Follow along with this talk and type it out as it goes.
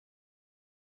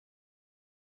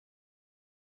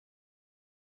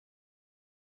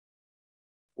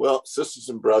Well, sisters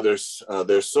and brothers,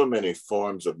 there's so many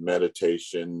forms of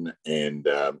meditation. And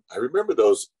I remember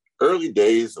those early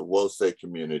days of Wose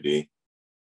community.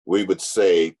 We would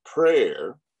say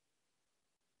prayer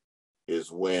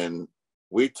is when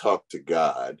we talk to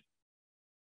God,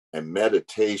 and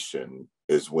meditation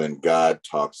is when God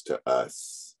talks to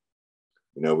us.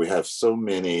 You know, we have so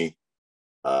many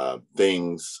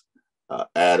things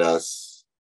at us,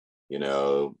 you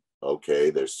know. Okay,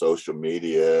 there's social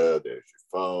media, there's your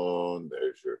phone,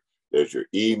 there's your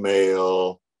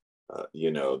email, you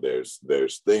know, there's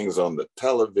things on the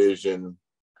television.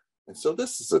 And so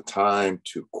this is a time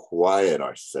to quiet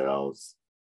ourselves,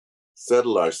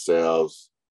 settle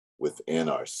ourselves within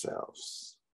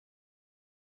ourselves.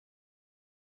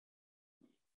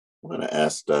 I'm going to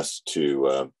ask us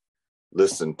to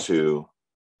listen to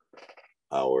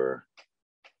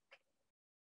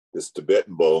this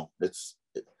Tibetan bowl.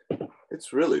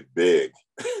 It's really big,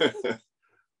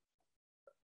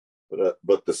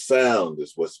 but the sound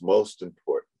is what's most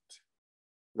important.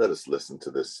 Let us listen to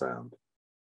this sound.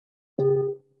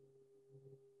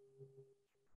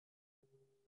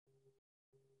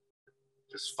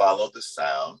 Just follow the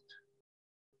sound.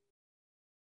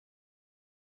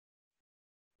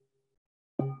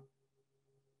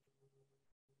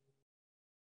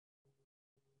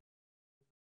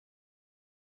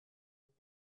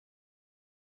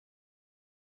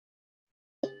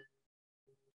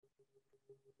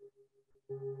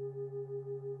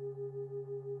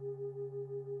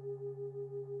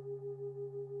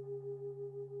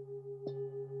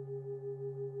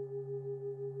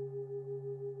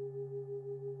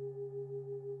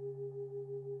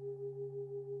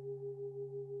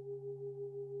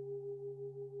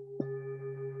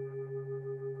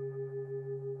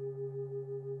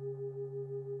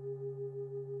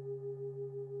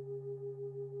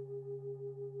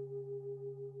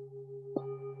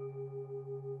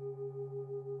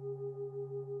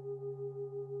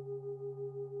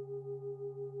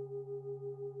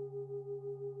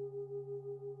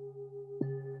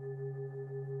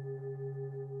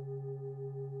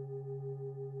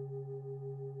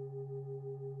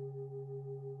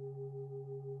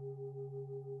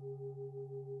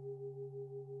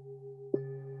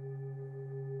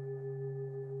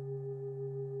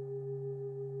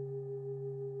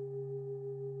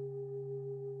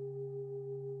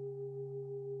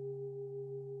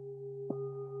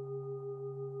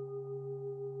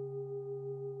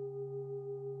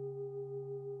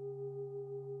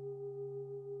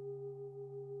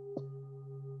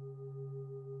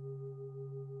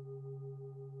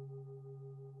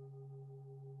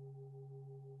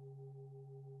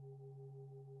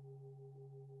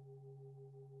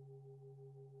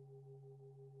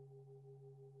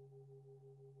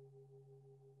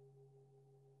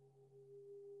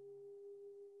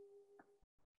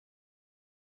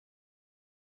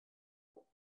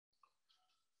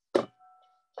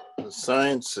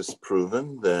 Science has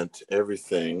proven that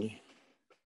everything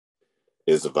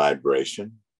is a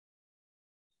vibration.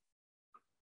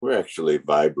 We're actually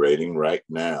vibrating right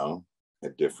now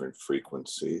at different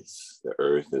frequencies. The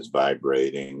earth is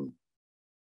vibrating.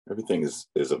 Everything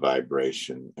is a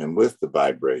vibration. And with the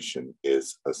vibration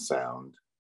is a sound.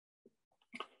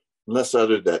 Unless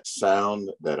other that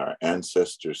sound that our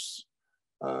ancestors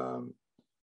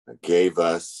gave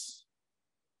us.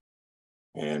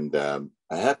 And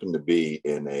I happen to be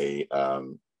in a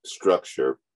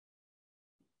structure,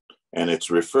 and it's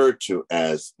referred to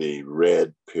as the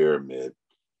Red Pyramid.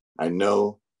 I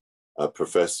know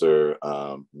Professor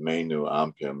Menu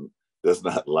Ampiam does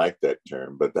not like that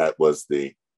term, but that was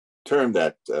the term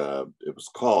that it was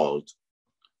called.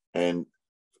 And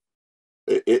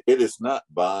it is not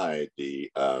by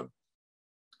the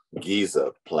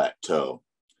Giza Plateau,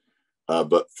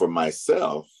 but for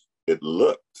myself, it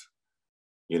looked,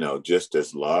 you know, just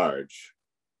as large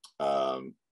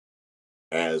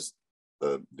as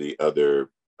the other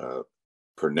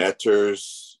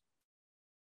perneters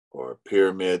or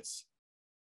pyramids.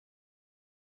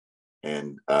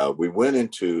 And we went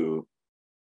into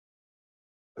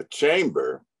a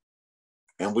chamber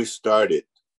and we started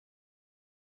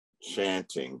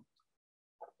chanting,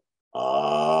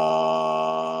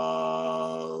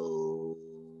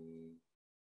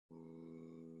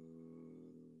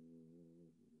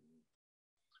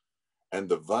 and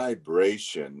the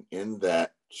vibration in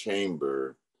that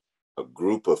chamber, a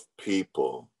group of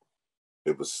people,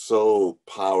 it was so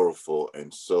powerful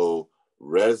and so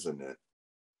resonant.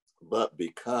 But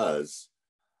because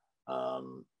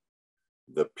the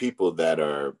people that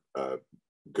are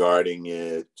guarding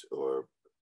it, or,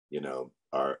 you know,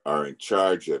 are in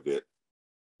charge of it,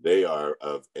 they are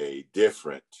of a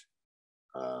different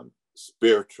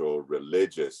spiritual,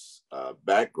 religious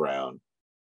background,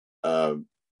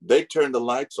 they turned the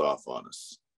lights off on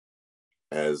us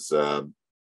as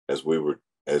as we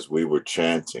were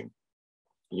chanting,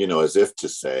 as if to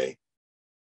say,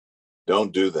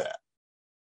 "Don't do that."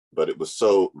 But it was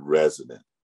so resonant.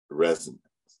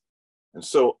 And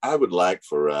so I would like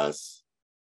for us,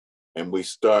 and we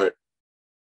start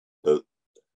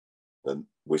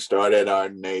we start at our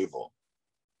navel.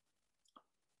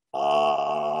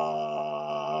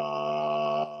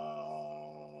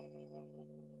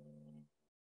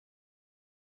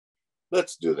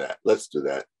 Let's do that.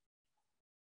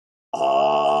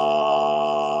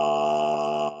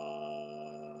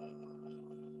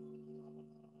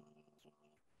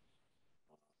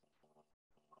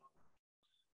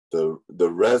 The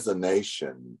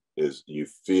resonation is, you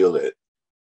feel it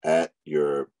at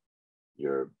your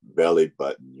belly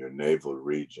button, your navel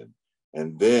region.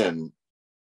 And then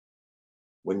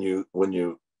when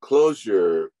you close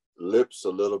your lips a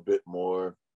little bit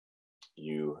more,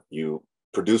 you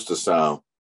produce the sound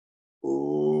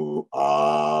ooh,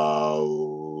 ah,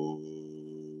 ooh.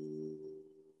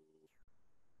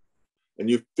 And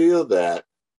you feel that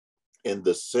in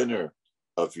the center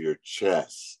of your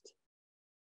chest.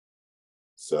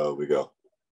 So we go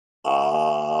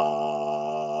ah.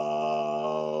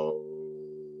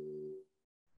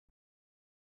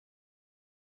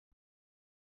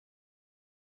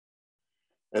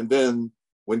 And then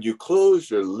when you close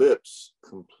your lips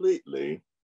completely,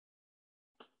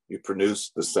 you produce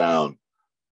the sound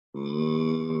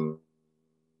mm.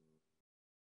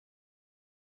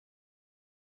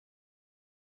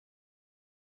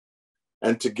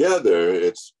 And together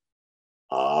it's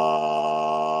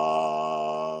ah.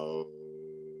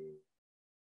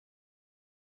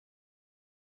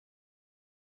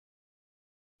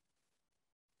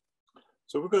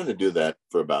 So we're going to do that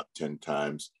for about 10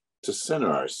 times to center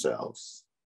ourselves.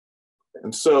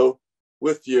 And so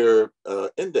with your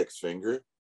index finger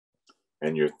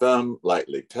and your thumb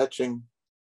lightly touching,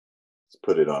 let's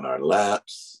put it on our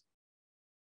laps.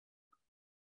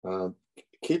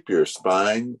 Keep your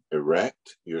spine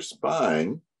erect. Your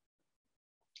spine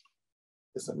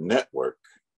is a network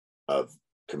of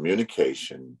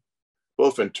communication,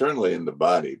 both internally in the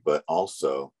body, but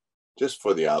also just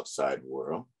for the outside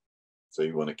world. So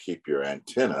you want to keep your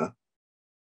antenna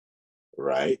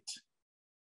right.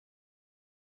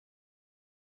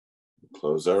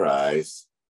 Close our eyes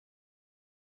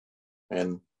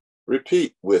and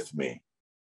repeat with me.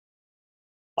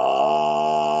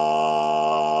 Ah.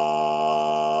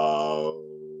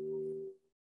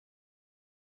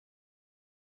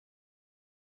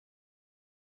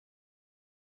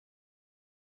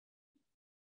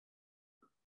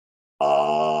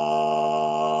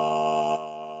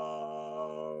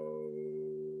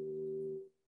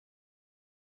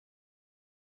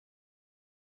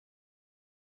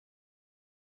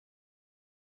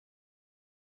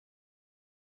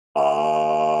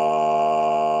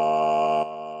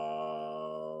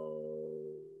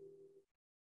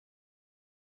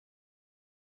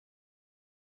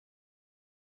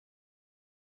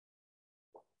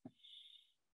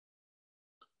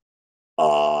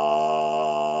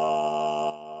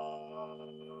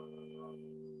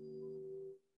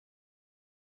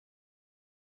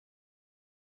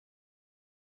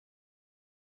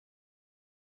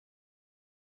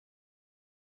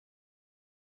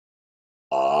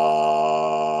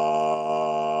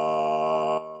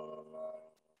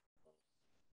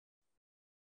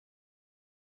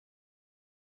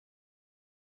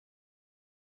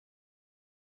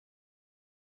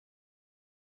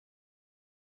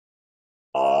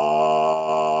 Ah.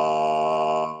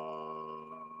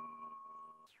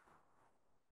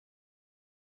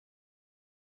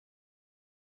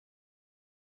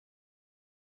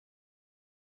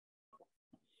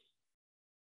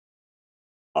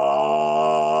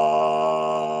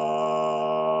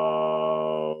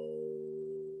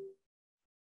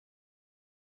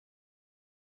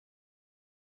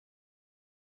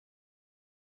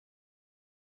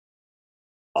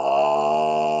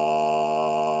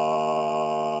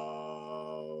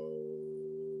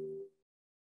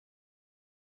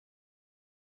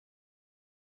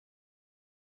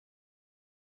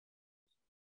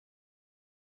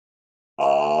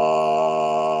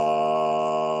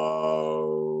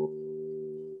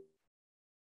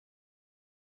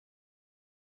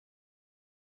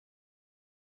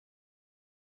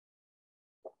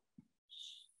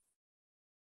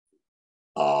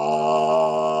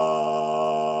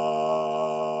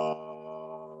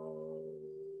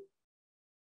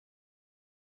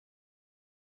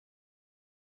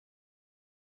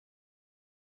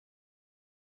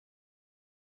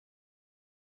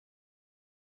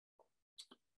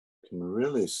 can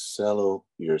really settle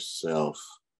yourself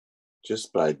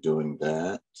just by doing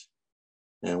that.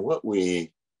 And what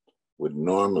we would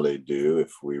normally do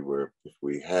if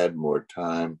we had more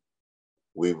time,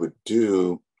 we would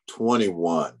do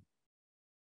 21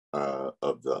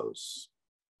 of those,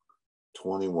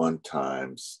 21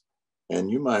 times. And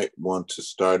you might want to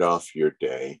start off your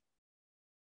day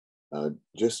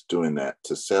just doing that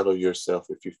to settle yourself.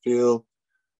 If you feel,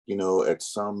 at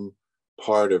some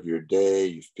part of your day,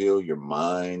 you feel your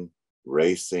mind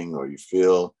racing, or you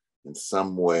feel in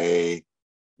some way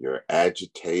you're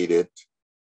agitated,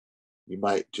 you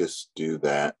might just do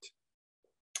that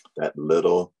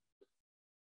little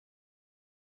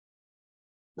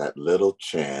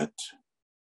chant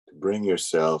to bring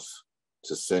yourself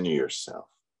to center yourself.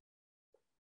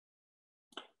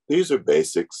 These are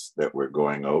basics that we're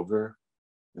going over.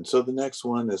 And so the next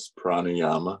one is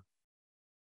pranayama.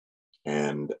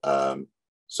 And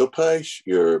so place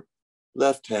your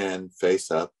left hand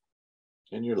face up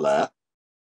in your lap.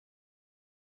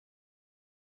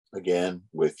 Again,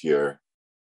 with your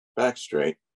back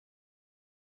straight,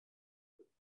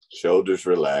 shoulders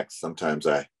relaxed. Sometimes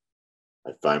I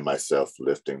find myself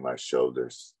lifting my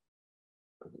shoulders.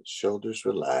 Shoulders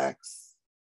relax.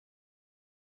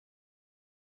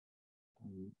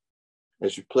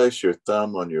 As you place your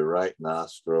thumb on your right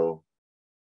nostril,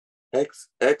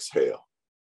 exhale.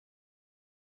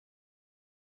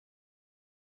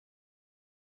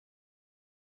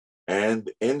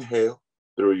 And inhale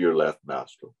through your left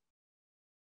nostril.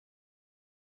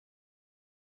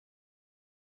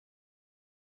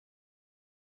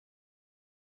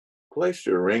 Place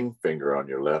your ring finger on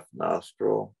your left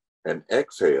nostril and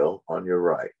exhale on your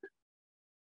right.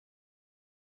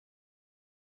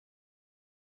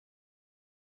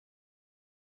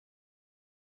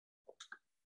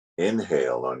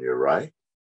 Inhale on your right.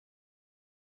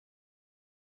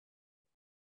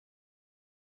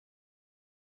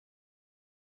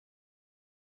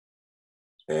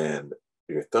 And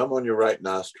your thumb on your right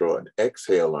nostril and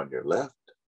exhale on your left.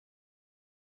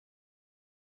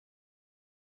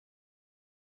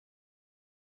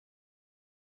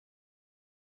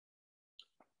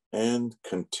 And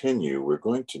continue. We're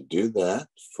going to do that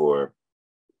for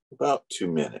about 2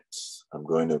 minutes. I'm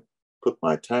going to put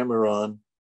my timer on.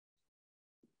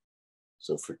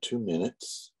 So for 2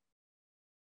 minutes,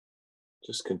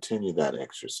 just continue that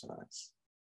exercise.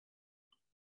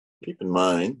 Keep in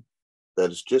mind that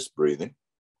it's just breathing.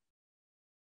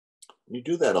 You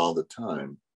do that all the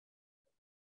time,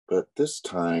 but this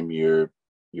time you're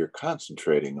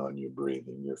concentrating on your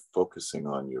breathing. You're focusing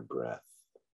on your breath.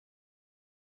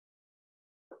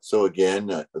 So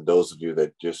again, those of you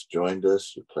that just joined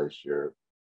us, you place your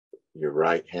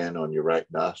right hand on your right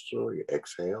nostril, you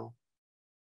exhale.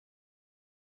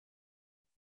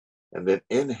 And then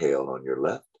inhale on your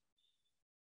left.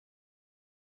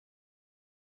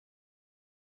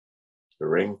 The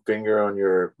ring finger on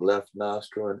your left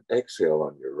nostril and exhale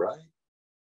on your right.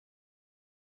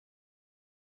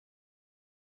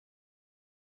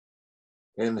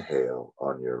 Inhale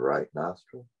on your right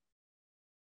nostril.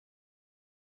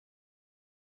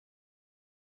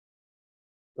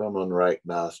 Thumb on right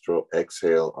nostril,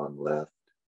 exhale on left.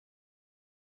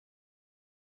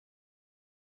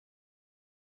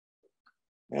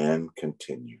 And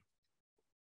continue.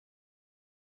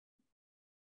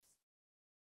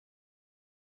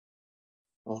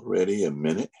 Already a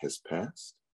minute has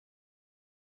passed.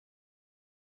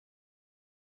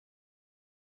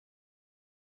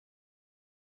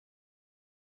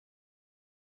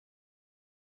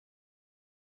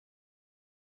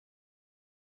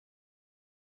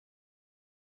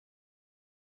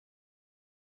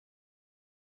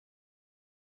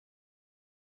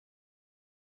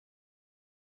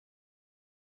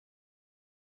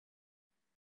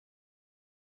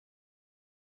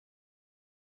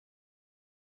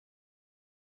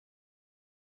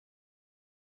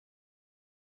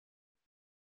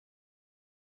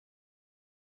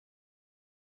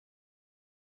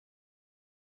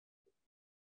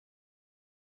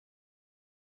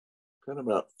 Got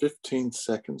about 15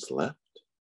 seconds left.